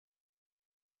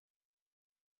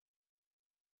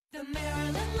The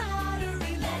Maryland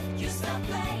Lottery let you stop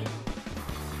play.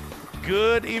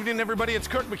 Good evening, everybody. It's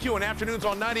Kirk McEwen. Afternoons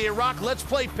on 98 Rock. Let's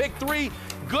play Pick 3.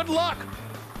 Good luck.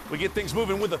 We get things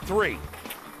moving with a 3.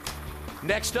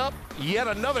 Next up, yet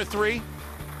another 3.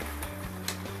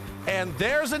 And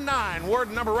there's a 9.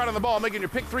 Word number right on the ball, making your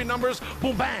Pick 3 numbers.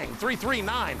 Boom, bang,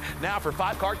 339. Now for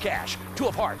 5-card cash. 2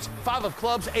 of hearts, 5 of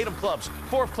clubs, 8 of clubs,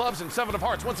 4 of clubs, and 7 of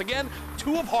hearts. Once again,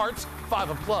 2 of hearts,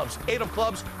 5 of clubs, 8 of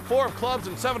clubs, 4 of clubs,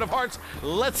 and 7 of hearts.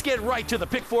 Let's get right to the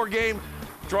Pick 4 game.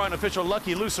 Drawing official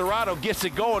Lucky Lucerato gets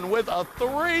it going with a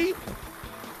 3.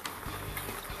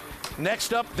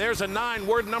 Next up, there's a 9.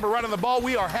 Word number right on the ball.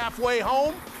 We are halfway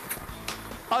home.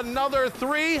 Another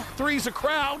 3. 3's a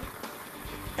crowd.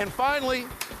 And finally,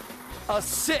 a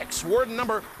 6. Word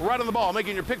number right on the ball.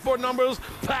 Making your Pick 4 numbers.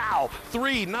 Pow!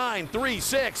 3, 9, 3,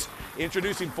 6.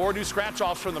 Introducing 4 new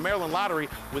scratch-offs from the Maryland Lottery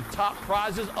with top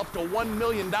prizes up to $1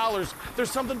 million.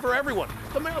 There's something for everyone.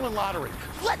 The Maryland Lottery.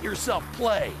 Let yourself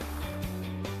play.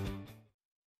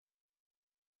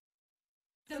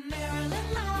 The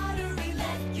Maryland Lottery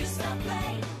let you stop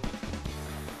play.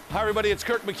 Hi, everybody. It's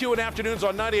Kirk McEwen. Afternoons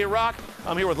on 98 Rock.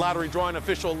 I'm here with lottery drawing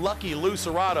official Lucky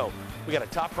Lucerato. We got a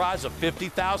top prize of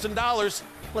 $50,000.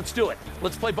 Let's do it.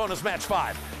 Let's play bonus match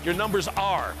 5. Your numbers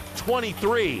are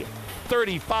 23,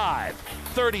 35,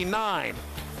 39,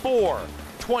 4,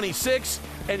 26,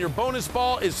 and your bonus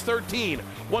ball is 13.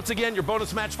 Once again, your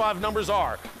bonus match 5 numbers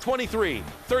are 23,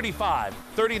 35,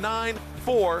 39,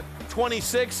 4,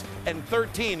 26, and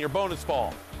 13, your bonus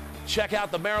ball. Check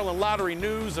out the Maryland Lottery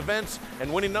news, events,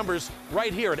 and winning numbers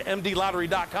right here at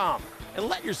mdlottery.com and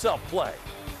let yourself play.